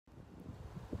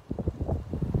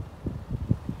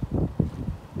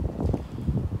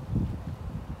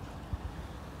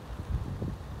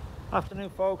Afternoon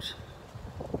folks,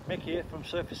 Mick here from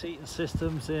Surface Heating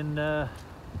Systems in a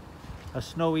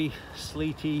snowy,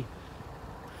 sleety,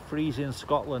 freezing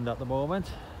Scotland at the moment.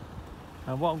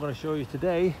 And what I'm going to show you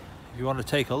today, if you want to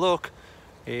take a look,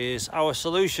 is our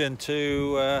solution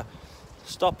to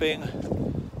stopping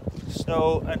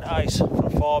snow and ice from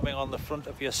forming on the front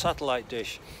of your satellite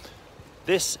dish.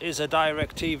 This is a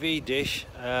DirecTV dish.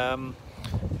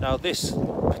 Now this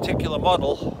particular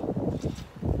model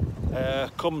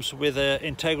comes with an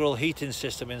integral heating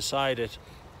system inside it.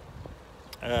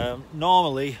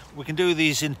 Normally we can do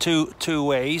these in two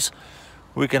ways.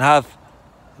 We can have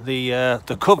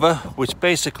the cover, which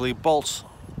basically just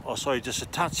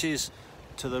attaches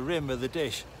to the rim of the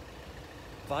dish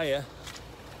via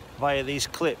these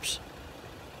clips,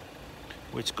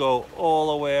 which go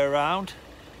all the way around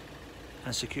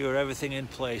and secure everything in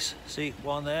place. See,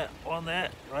 one there,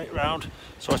 right round.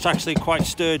 So it's actually quite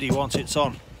sturdy once it's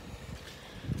on.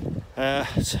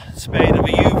 It's made of a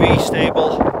UV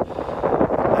stable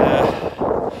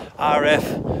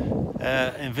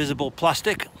RF invisible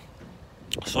plastic,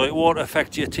 so it won't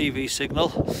affect your TV signal.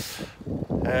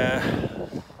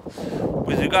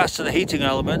 With regards to the heating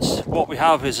elements, what we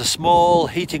have is a small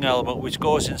heating element which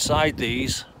goes inside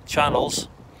these channels,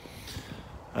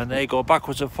 and they go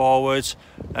backwards and forwards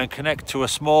and connect to a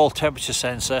small temperature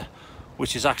sensor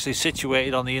which is actually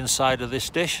situated on the inside of this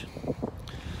dish.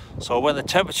 So when the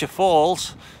temperature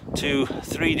falls to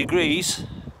 3 degrees,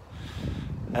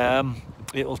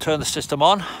 it will turn the system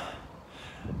on,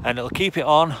 and it'll keep it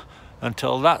on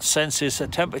until that senses a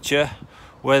temperature,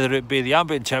 whether it be the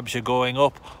ambient temperature going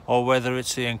up or whether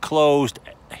it's the enclosed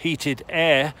heated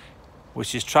air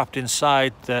which is trapped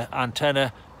inside the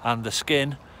antenna and the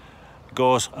skin,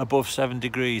 goes above 7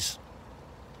 degrees.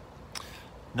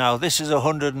 Now this is a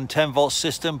 110 volt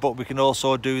system, but we can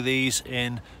also do these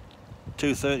in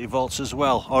 230 volts as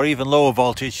well, or even lower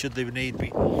voltage should they need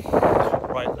be.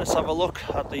 Right, let's have a look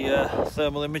at the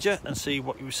thermal imager and see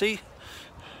what you see.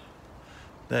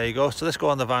 There you go. So let's go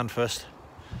on the van first.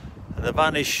 And the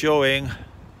van is showing,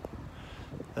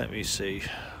 let me see,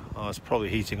 oh, it's probably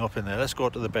heating up in there. Let's go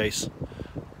to the base.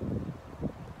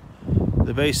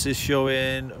 The base is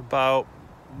showing about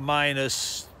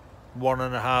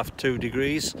 -1.5 to 2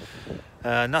 degrees,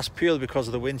 and that's purely because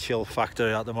of the wind chill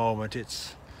factor at the moment.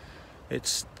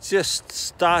 It's just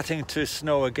starting to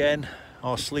snow again,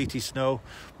 or sleety snow,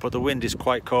 but the wind is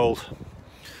quite cold.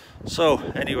 So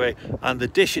anyway, and the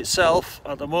dish itself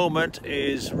at the moment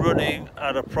is running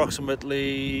at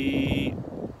approximately,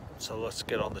 so let's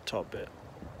get on the top bit,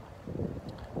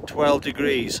 12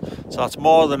 degrees. So that's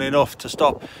more than enough to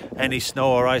stop any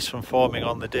snow or ice from forming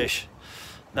on the dish.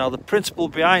 Now the principle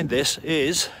behind this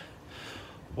is,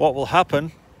 what will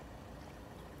happen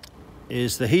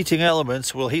is the heating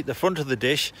elements will heat the front of the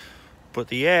dish, but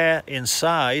the air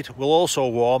inside will also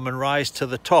warm and rise to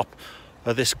the top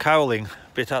of this cowling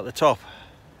bit at the top,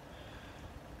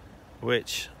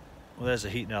 which, well, there's a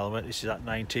heating element, this is at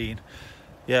 19,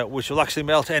 yeah, which will actually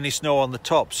melt any snow on the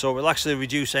top, so it will actually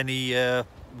reduce any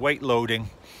weight loading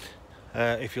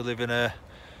if you live in an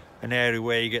area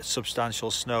where you get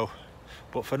substantial snow.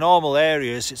 But for normal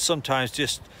areas, it's sometimes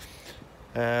just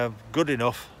good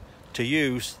enough to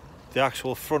use the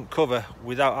actual front cover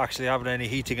without actually having any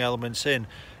heating elements in.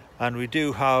 And we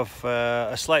do have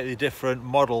a slightly different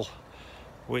model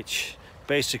which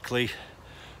basically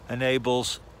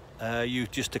enables you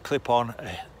just to clip on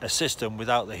a system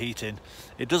without the heating.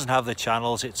 It doesn't have the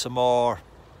channels, it's a more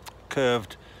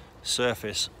curved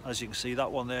surface. As you can see,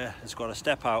 that one there has got a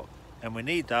step out, and we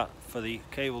need that for the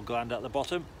cable gland at the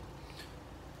bottom.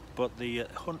 But the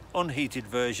unheated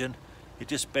version, it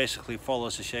just basically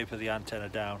follows the shape of the antenna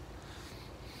down.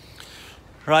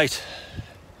 Right,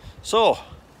 so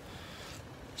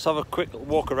let's have a quick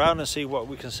walk around and see what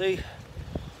we can see.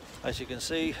 As you can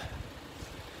see,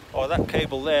 oh, that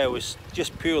cable there was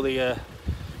just purely an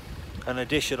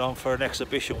addition on for an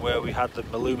exhibition where we had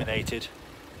them illuminated.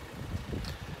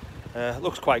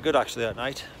 Looks quite good actually at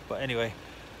night, but anyway,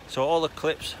 so all the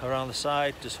clips around the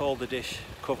side just hold the dish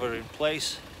cover in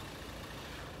place.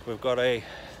 We've got a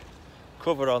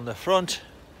cover on the front,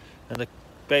 and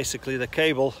basically the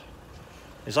cable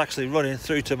is actually running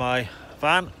through to my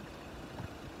van,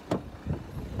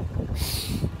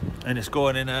 and it's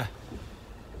going in a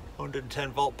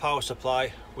 110 volt power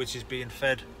supply which is being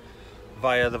fed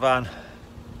via the van.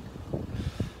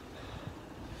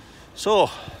 So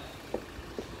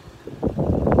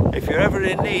if you're ever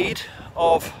in need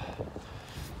of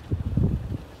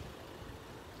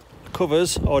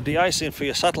covers or de-icing for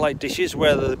your satellite dishes,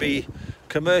 whether they be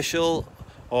commercial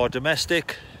or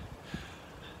domestic,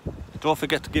 don't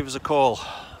forget to give us a call.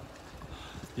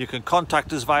 You can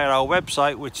contact us via our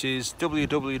website, which is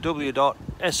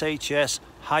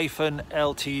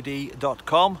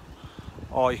www.shs-ltd.com,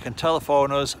 or you can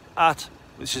telephone us at,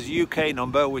 this is a UK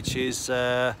number, which is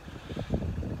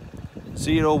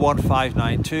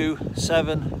 01592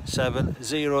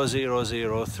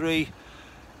 770003.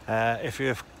 If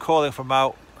you're calling from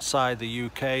outside the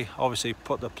UK, obviously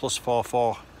put the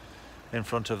 +44 in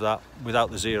front of that, without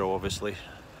the 0 obviously.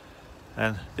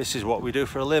 And this is what we do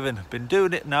for a living. Been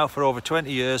doing it now for over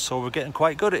 20 years, so we're getting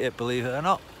quite good at it, believe it or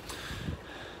not.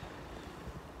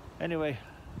 Anyway,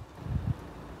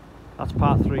 that's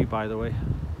part 3, by the way.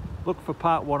 Look for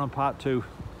part 1 and part 2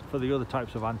 for the other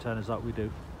types of antennas that we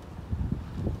do.